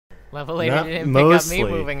Level later Not didn't pick up mostly. me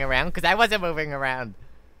moving around because I wasn't moving around.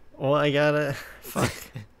 Well, I gotta. Fuck.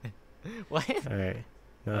 What? Alright.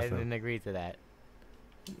 I Nothing. didn't agree to that.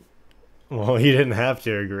 Well, you didn't have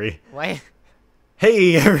to agree. What?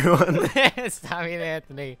 Hey, everyone! It's Tommy and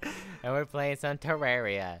Anthony, and we're playing some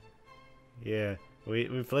Terraria. Yeah,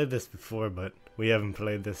 we played this before, but we haven't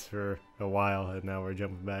played this for a while, and now we're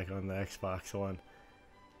jumping back on the Xbox One.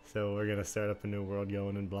 So we're gonna start up a new world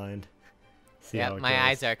going in blind. See how Yep, it my goes.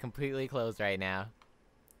 eyes are completely closed right now.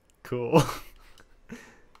 Cool.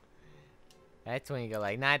 That's when you go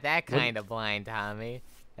like, not that kind of blind, Tommy.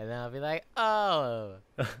 And then I'll be like, oh.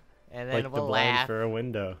 And then Like the we'll blind laugh. for a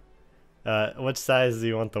window. What size do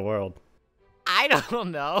you want the world? I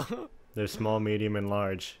don't know. There's small, medium, and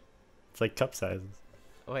large. It's like cup sizes.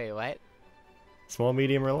 Wait, what? Small,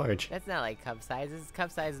 medium, or large. That's not like cup sizes.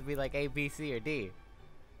 Cup sizes would be like A, B, C, or D.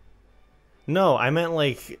 No, I meant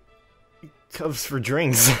like cups for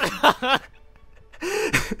drinks.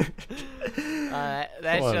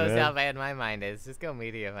 That Come on, shows man. how bad my mind is. Just go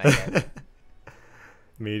medium, I guess.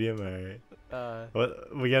 Medium, alright. uh,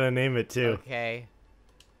 What we gotta name it too. okay.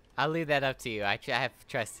 I'll leave that up to you. I have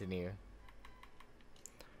trust in you.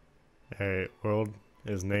 Alright, world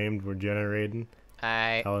is named. We're generating.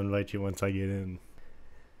 I'll invite you once I get in.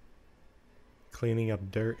 Cleaning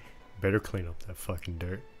up dirt. Better clean up that fucking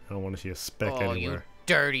dirt. I don't want to see a speck Oh, you anywhere.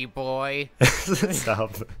 dirty boy.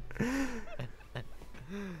 Stop.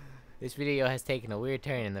 This video has taken a weird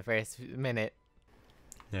turn in the first minute.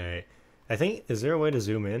 Alright. I think, is there a way to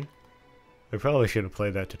zoom in? We probably should have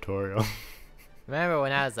played that tutorial. Remember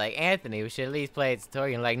when I was like, Anthony, we should at least play a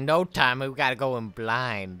tutorial. Like, no time, we gotta go in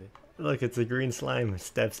blind. Look, it's a green slime.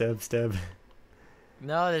 Step, step, step.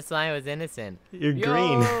 No, the slime was innocent. You're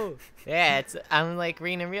green. Yo! Yeah, I'm like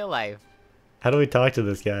green in real life. How do we talk to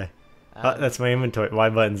this guy? That's my inventory. Y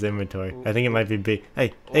button's inventory. I think it might be B.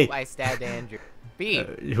 Hey, hey. I stabbed Andrew. B.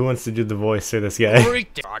 Who wants to do the voice for this guy?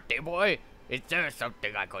 Dirty boy, is there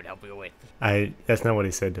something I could help you with? That's not what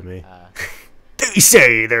he said to me. They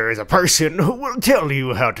say there is a person who will tell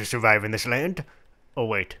you how to survive in this land. Oh,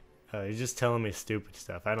 wait. He's just telling me stupid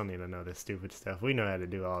stuff. I don't need to know this stupid stuff. We know how to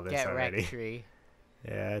do all this Get already. wrecked, tree.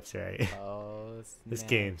 Yeah, that's right. Oh, This snap.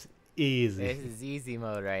 game's easy. This is easy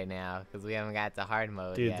mode right now, because we haven't got to hard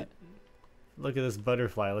mode Dude, yet. look at this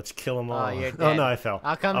butterfly. Let's kill them all. Oh, you're Oh, dead. no, I fell.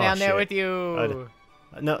 I'll come Oh, down there shit. with you.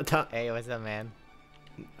 No, Tom. Hey, what's up, man?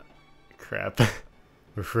 Crap.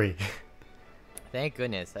 We're free. Thank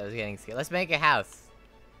goodness, I was getting scared. Let's make a house.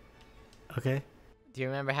 Okay. Do you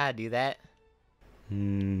remember how to do that?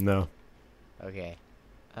 No. Okay.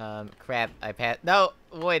 Crap, I passed. No,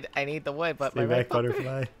 wood. I need the wood, but Stay my back, right bumper.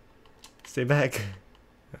 butterfly. Stay back.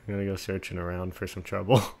 I'm gonna go searching around for some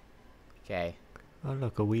trouble. Okay. Oh,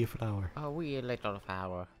 look, a wee flower. Oh, we little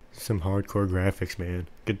flower. Some hardcore graphics, man.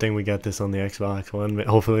 Good thing we got this on the Xbox One.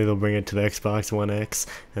 Hopefully they'll bring it to the Xbox One X,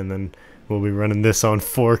 and then we'll be running this on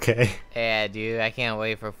 4K. Yeah, dude, I can't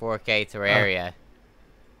wait for 4K Terraria.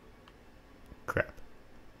 Crap.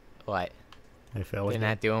 What? I fell You're again.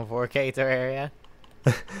 not doing 4K Terraria?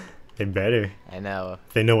 They better. I know.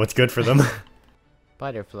 They know what's good for them.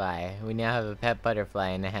 Butterfly. We now have a pet butterfly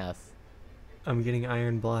in the house. I'm getting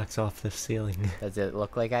iron blocks off the ceiling. Does it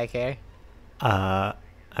look like I care? I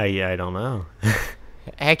don't know.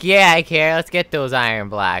 Heck yeah, I care. Let's get those iron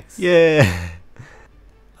blocks. Yeah.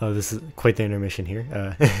 Oh, this is quite the intermission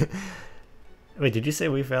here. Wait, did you say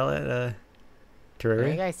we fell at I Terraria?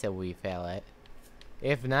 think I said we fell at.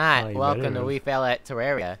 If not, Oh, you welcome better to have. We Fell at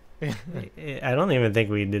Terraria. I don't even think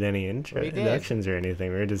we did any We did. introductions or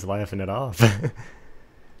anything. We were just laughing it off. I don't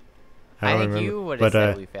think remember. you would have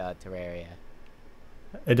But, said We Fell at Terraria.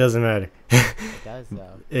 It doesn't matter. It does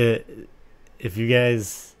though. If you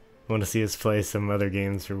guys want to see us play some other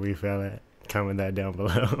games for Wii Fell, comment that down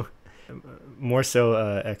below. More so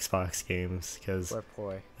Xbox games, because We're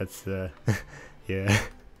poor. that's the yeah.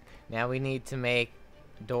 Now we need to make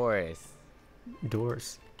doors.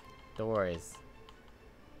 Doors. Doors.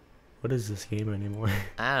 What is this game anymore?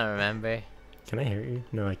 I don't remember. Can I hear you?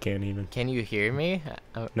 No, I can't even. Can you hear me?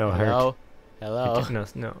 No, hello? Hello?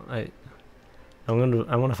 No, I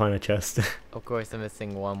want to find a chest. Of course, I'm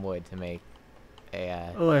missing one wood to make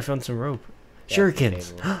a, Oh, I found some rope. crafting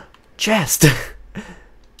Shurikens. table. Chest.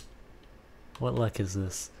 What luck is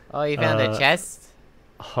this? Oh, you found a chest?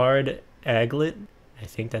 Hard aglet. I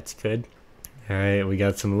think that's good. All right, we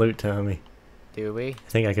got some loot, Tommy. Do we? I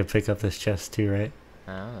think I could pick up this chest too, right?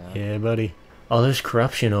 I don't know. Yeah, buddy. Oh, there's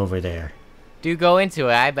corruption over there. Do go into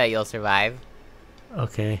it. I bet you'll survive.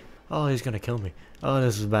 Okay. Oh, he's gonna kill me. Oh,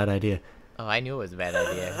 this is a bad idea. Oh, I knew it was a bad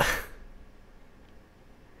idea.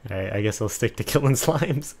 Alright, I guess I'll stick to killing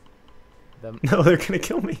slimes. The, No, they're gonna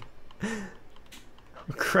kill me.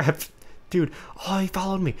 Oh, crap. Dude. Oh, he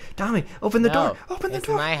followed me. Tommy, open the door. Open the it's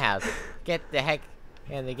door. my house. Get the heck.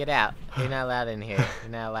 And get out. You're not allowed in here.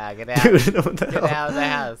 You're not allowed. Get out. Dude, what the Get hell? out of the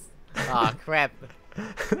house. Oh crap.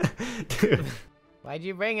 Dude. Why'd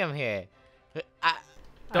you bring him here? I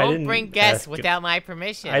didn't don't bring guests ask him. without my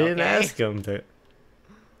permission. I didn't okay? ask him to.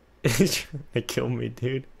 He's trying to kill me,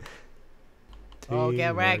 dude. Oh, get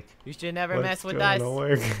Teamwork. wrecked. You should never mess with What's us. gonna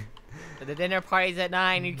work? The dinner party's at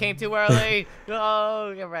 9. You came too early.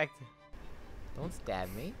 Oh, get wrecked. Don't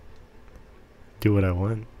stab me. Do what I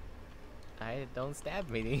want. Don't stab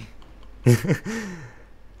me.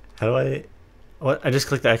 How do I? What? I just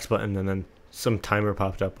clicked the X button and then some timer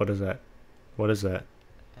popped up. What is that? What is that?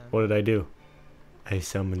 What did I do? I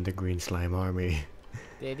summoned the green slime army.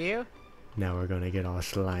 Did you? Now we're gonna get all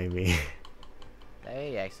slimy.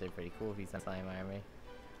 That'd be actually pretty cool if he's on slime army.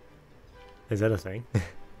 Is that a thing?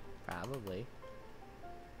 Probably.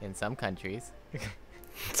 In some countries.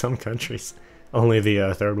 Some countries. Only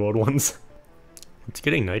the third world ones. It's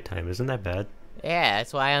getting nighttime. Isn't that bad? Yeah,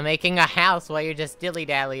 that's why I'm making a house while you're just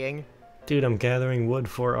dilly-dallying. Dude, I'm gathering wood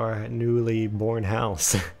for our newly born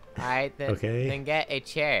house. Alright, then, Okay. then get a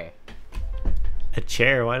chair. A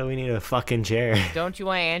chair? Why do we need a fucking chair? Don't you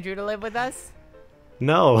want Andrew to live with us?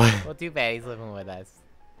 No. Well, too bad he's living with us.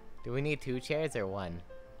 Do we need 2 chairs or 1?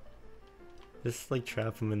 Just like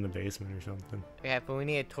trap him in the basement or something. Yeah, but we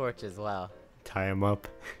need a torch as well. Tie him up.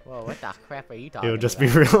 Whoa, what the crap are you talking It'll just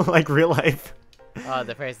about? be real, like real life. Oh,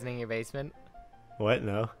 the person in your basement? What?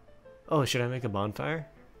 No. Oh, should I make a bonfire?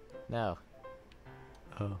 No.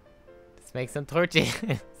 Oh, Let's make some torches.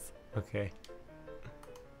 okay.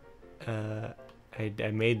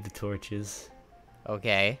 I made the torches.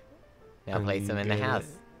 Okay. Now place them in the gonna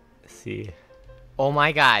house. See. Oh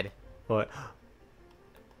my god. What?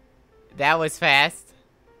 That was fast.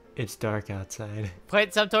 It's dark outside.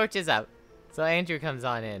 Put some torches up. So Andrew comes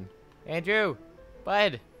on in. Andrew!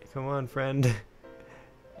 Bud! Come on, friend.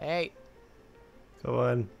 Hey! Come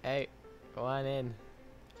on. Hey! Go on in.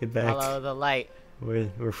 Get back. Follow the light.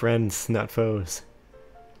 We're friends, not foes.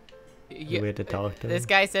 You, we had to talk to this him.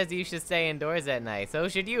 guy says you should stay indoors at night. So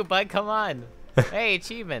should you, bud. Come on. Hey,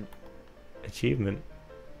 achievement. Achievement.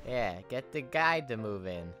 Yeah, get the guy to move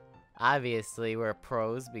in. Obviously, we're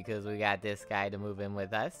pros because we got this guy to move in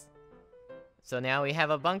with us. So now we have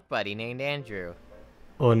a bunk buddy named Andrew.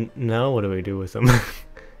 Well, now what do we do with him?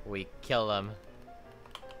 We kill him.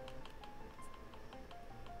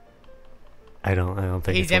 I don't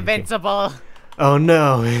think He's it's working. invincible. Oh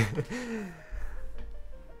no.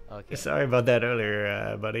 Okay. Sorry about that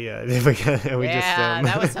earlier, buddy. We just,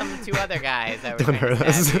 that was some 2 other guys that were Don't trying hurt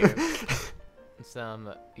to stab us.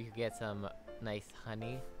 you. You could get some nice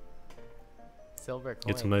honey. Silver coin.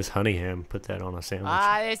 Get some nice honey ham. Put that on a sandwich.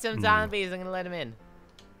 Ah, there's some zombies. I'm gonna let him in.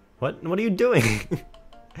 What? What are you doing?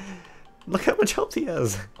 Look how much health he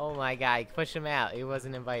has. Oh my god, push him out. He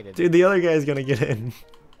wasn't invited. Dude, the other guy's gonna get in.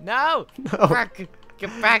 No! No. Back!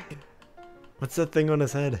 Get back! What's that thing on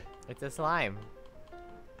his head? It's a slime.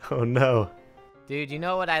 Oh no. Dude, you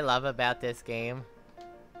know what I love about this game?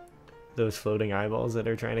 Those floating eyeballs that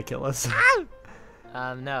are trying to kill us.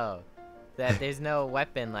 No. That there's no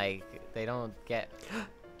weapon, like, they don't get...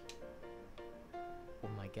 Oh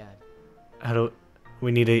my god. How do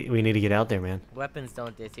we need to get out there, man. Weapons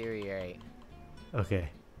don't deteriorate. Okay.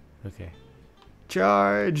 Okay.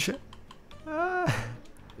 Charge. Ah.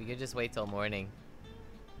 We could just wait till morning.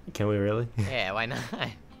 Can we really? Yeah, why not?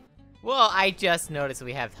 Well, I just noticed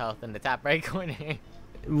we have health in the top right corner.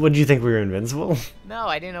 What, do you think we were invincible? No,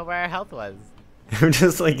 I didn't know where our health was. We're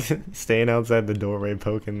just like staying outside the doorway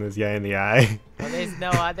poking this guy in the eye. Well, there's no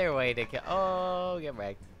other way to kill. Oh, get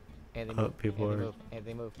wrecked. Anthony, Oh, move. people Anthony, are- move.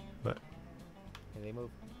 Anthony, move. What? Anthony, move.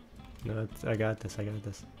 No, I got this. I got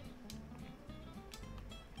this.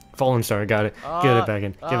 Fallen star, got it. Get it back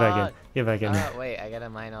in. Get back in. Get back in. Wait, I gotta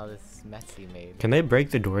mine all this mess he made. Can they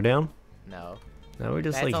break the door down? No. No, we're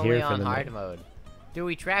just That's like only here for on the hard night. mode. Dude,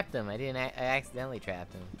 we trapped him. I accidentally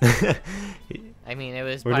trapped him. I mean, it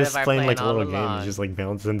was We're part just of our playing plan like all little along. games, just like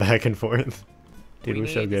bouncing back and forth. Dude, We we're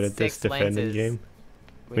so need good at this 6 defending lenses. game.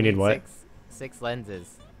 We We need what? Six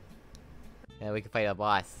lenses. And we can fight a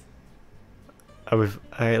boss. Alright,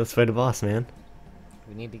 let's fight a boss, man.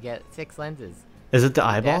 We need to get 6 lenses. Is it the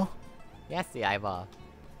eyeball? Yes, the eyeball.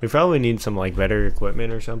 We probably need some like better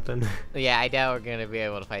equipment or something. Yeah, I doubt we're gonna be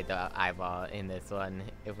able to fight the eyeball in this one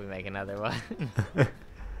if we make another one.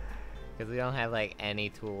 Because we don't have like any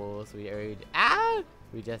tools. We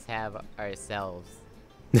just have ourselves.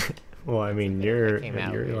 Well, I mean, That you're came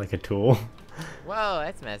out weird. like a tool. Whoa,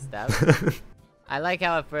 that's messed up. I like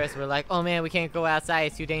how at first we're like, oh man, we can't go outside,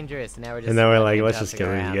 it's too dangerous. And now we're just. And then we're running like, and let's just kill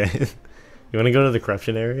jumping these around. guys. You want to go to the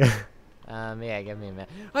corruption area? Yeah, give me a minute.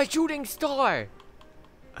 A shooting star!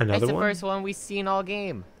 Another That's the one? first one we've seen all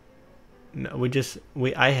game. No,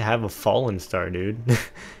 I have a fallen star, dude.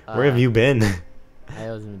 Where have you been? I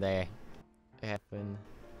wasn't there. What happened?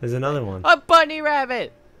 There's another one. A bunny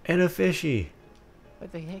rabbit! And a fishy.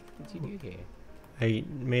 What the heck did you do here? I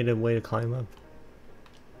made a way to climb up.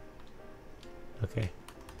 Okay.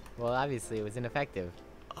 Well, obviously it was ineffective.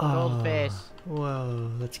 Oh, Goldfish.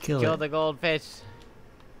 whoa, let's kill Kill it. the goldfish.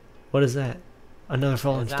 What is that? Another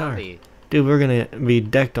fallen A star. zombie. Dude, we're gonna be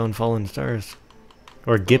decked on fallen stars.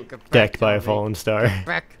 Or get get back, decked by a zombie. fallen star.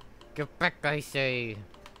 Get back, I say.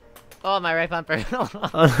 Oh, my right bumper.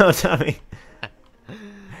 Oh no, Tommy.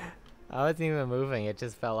 I wasn't even moving. It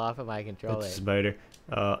just fell off of my controller. It's a spider.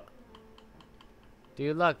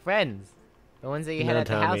 Dude, look, friends. The ones that you had No, at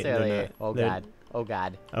the Tommy, house they're earlier. not. Oh They're- god. Oh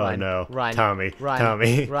god. Oh Run, no. Run. Tommy. Run.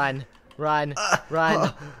 Tommy. Run. Run.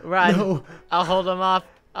 Run. Run. No. I'll hold them off.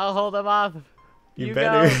 I'll hold them off. You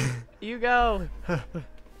better. Go. You go.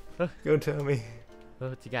 Go, Tommy.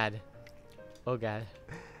 Oh god. Oh god.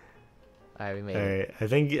 Alright, we made it.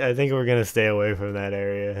 Alright, I think we're gonna stay away from that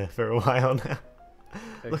area for a while now.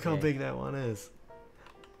 Look how Okay. big that one is.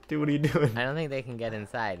 Dude, what are you doing? I don't think they can get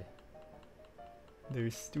inside. They're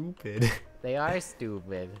stupid. They are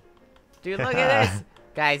stupid. Dude, look at this!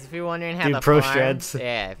 Guys, if you're wondering how Dude, to pro farm, strats.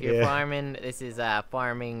 yeah, if you're Yeah. farming, this is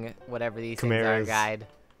farming whatever these things are Camaros. guide.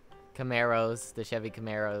 Camaros, the Chevy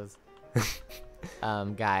Camaros.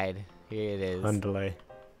 Guide. Here it is. On delay.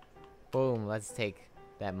 Boom, let's take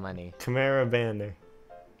that money. Camara banner.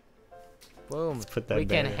 Boom. Let's put that We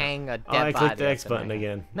can banner. hang a dead Oh, I clicked body the up X in my button hand.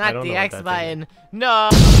 again. I Not don't the know what X that thing button. is. No!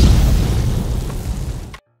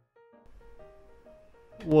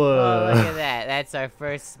 Whoa. Oh, look at that. That's our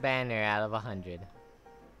first banner out of 100.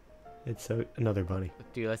 It's another bunny.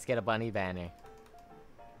 Dude, let's get a bunny banner.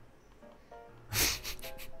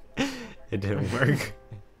 It didn't work.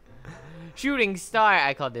 Shooting star!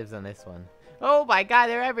 I call dibs on this one. Oh my god,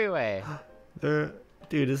 they're everywhere! Dude,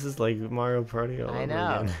 this is like Mario Party all I over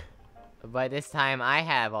know. again. But this time I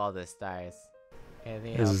have all the stars.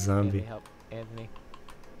 Anthony, There's a help. zombie. Anthony, help. Anthony.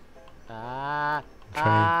 Ah!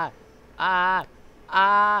 Trying.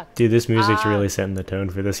 Ah! Dude, this music's Ah. really setting the tone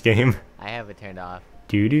for this game. I have it turned off.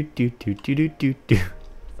 Do do do do do do do do.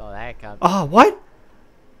 Saw that come. Oh, what?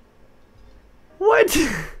 What?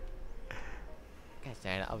 Gosh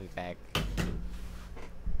darn it, I'll be back.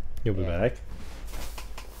 You'll be Yeah. back.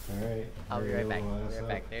 All right. I'll be right back. I'll be right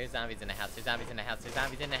back. There's zombies in the house. There's zombies in the house. There's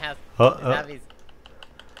zombies in the house. Oh, There's zombies.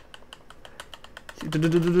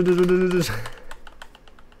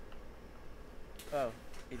 Whoa.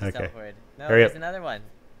 He just Okay. teleported. No, Hurry there's up. another one.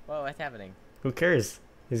 Whoa, what's happening? Who cares?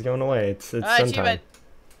 He's going away. It's Ah, sometime. achievement!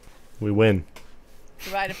 We win.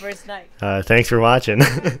 Survived the first night. Thanks for watching.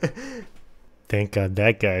 Thank God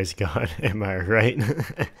that guy's gone. Am I right?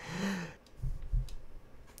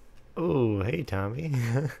 Oh, hey Tommy.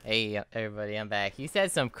 Hey, everybody, I'm back. You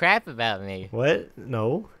said some crap about me. What?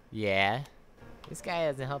 No. Yeah. This guy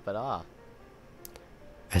doesn't help at all.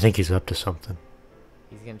 I think he's up to something.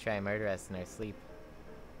 He's gonna try and murder us in our sleep.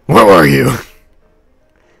 Where were you?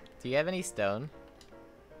 Do you have any stone?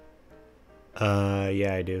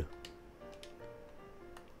 Yeah, I do.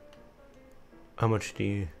 How much do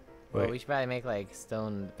you? Well, Wait, we should probably make like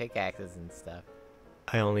stone pickaxes and stuff.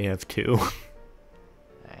 I only have 2.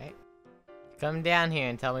 Alright. Come down here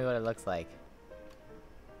and tell me what it looks like.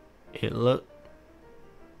 It look.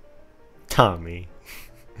 Tommy,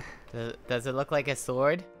 Does it look like a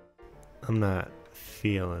sword? I'm not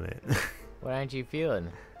feeling it. What aren't you feeling?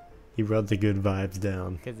 You brought the good vibes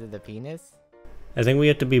down. Because of the penis? I think we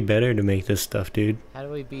have to be better to make this stuff, dude. How do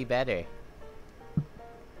we be better?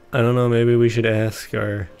 I don't know, maybe we should ask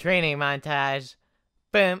our... Training montage.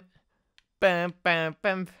 Bum. Bum bum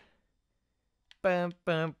bum. Bum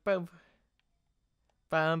bum bum.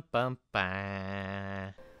 Bum bum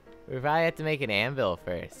bum. We probably have to make an anvil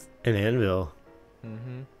first. An anvil.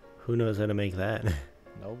 Mm-hmm. Who knows how to make that?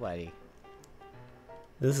 Nobody.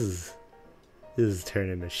 This is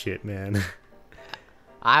turning to shit, man.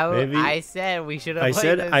 Maybe- I said we should have.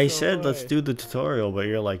 I said let's do the tutorial, but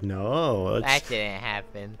you're like, no. That Let's... didn't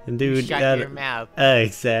happen. Dude, you shut that your mouth.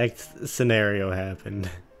 exact scenario happened.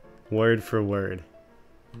 Word for word.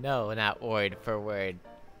 No, not word for word.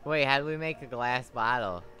 Wait, how do we make a glass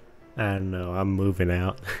bottle? I don't know, I'm moving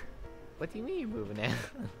out. What do you mean you're moving out?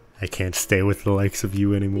 I can't stay with the likes of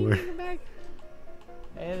you anymore. Come back.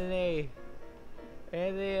 Anthony.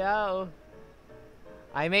 Anthony, oh.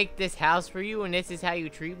 I make this house for you and this is how you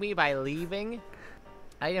treat me by leaving?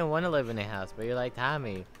 I didn't want to live in a house, but you're like,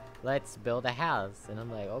 Tommy, let's build a house. And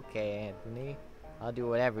I'm like, okay, Anthony, I'll do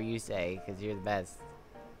whatever you say, because you're the best.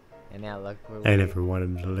 And now look where I never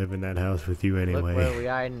wanted to live in that house with you anyway. Look where we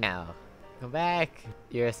are now. Come back.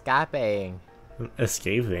 You're escaping.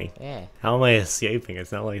 Escaping? Yeah. How am I escaping?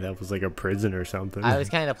 It's not like that was like a prison or something. I was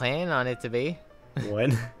kind of planning on it to be.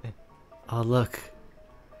 What? Oh, look.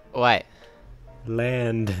 What?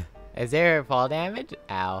 Land. Is there fall damage?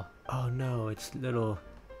 Ow. Oh no, it's little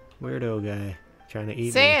weirdo guy trying to eat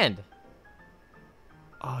me. Sand!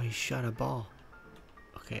 Oh, he shot a ball.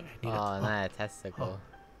 Okay, I need Oh, not a testicle.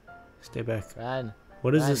 Stay back. Run.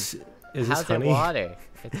 What is Run. this? Is How's this honey? it water?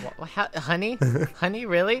 It's honey? Honey,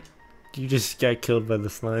 really? You just got killed by the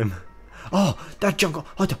slime. Oh, that jungle.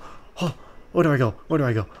 Oh, where do I go? Where do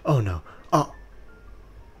I go? Oh no. Oh.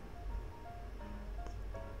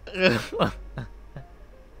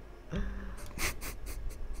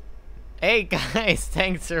 Hey guys,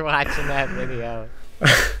 thanks for watching that video.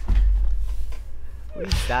 We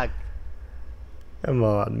suck. Come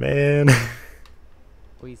on, man.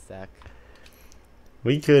 We suck.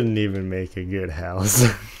 We couldn't even make a good house.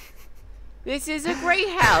 This is a great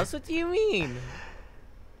house. What do you mean?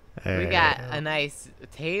 We got a nice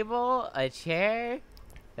table, a chair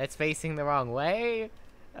that's facing the wrong way,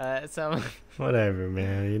 some Whatever,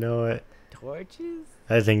 man. You know what? torches.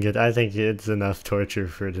 I think it's enough torture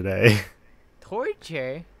for today.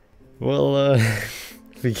 Torture? Well,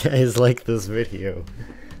 if you guys like this video,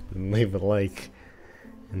 then leave a like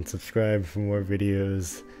and subscribe for more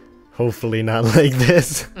videos. Hopefully not like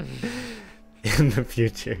this in the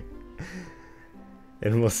future.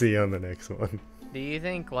 And we'll see you on the next one. Do you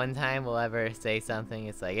think one time we'll ever say something?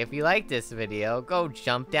 It's like, if you like this video, go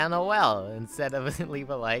jump down a well instead of leave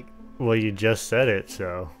a like. Well, you just said it,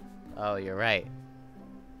 so. Oh, you're right.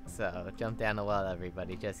 So, jump down a well,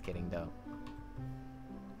 everybody. Just kidding, though.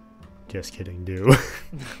 Just kidding, do.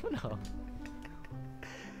 No.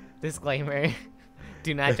 Disclaimer.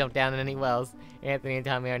 Do not jump down in any wells. Anthony and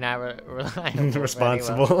Tommy are not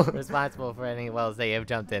responsible for any wells they have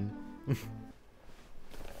jumped in.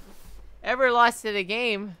 Ever lost at a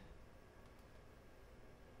game?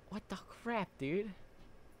 What the crap, dude?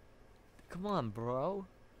 Come on, bro.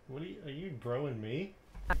 What are you broing me?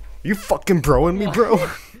 You fucking broing me, bro?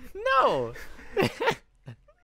 No!